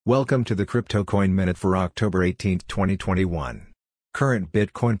Welcome to the Crypto Coin Minute for October 18, 2021. Current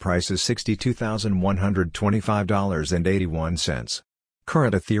Bitcoin price is $62,125.81.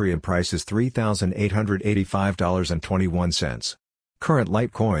 Current Ethereum price is $3,885.21. Current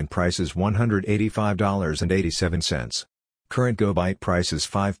Litecoin price is $185.87. Current GoByte price is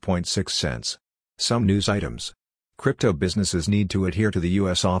 5.6 cents. Some news items. Crypto businesses need to adhere to the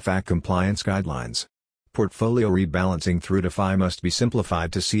U.S. OFAC compliance guidelines. Portfolio rebalancing through DeFi must be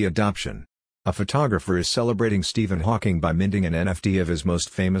simplified to see adoption. A photographer is celebrating Stephen Hawking by minting an NFT of his most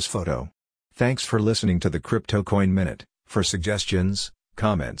famous photo. Thanks for listening to the Crypto Coin Minute. For suggestions,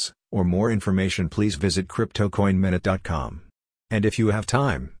 comments, or more information, please visit CryptoCoinMinute.com. And if you have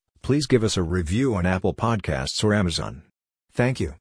time, please give us a review on Apple Podcasts or Amazon. Thank you.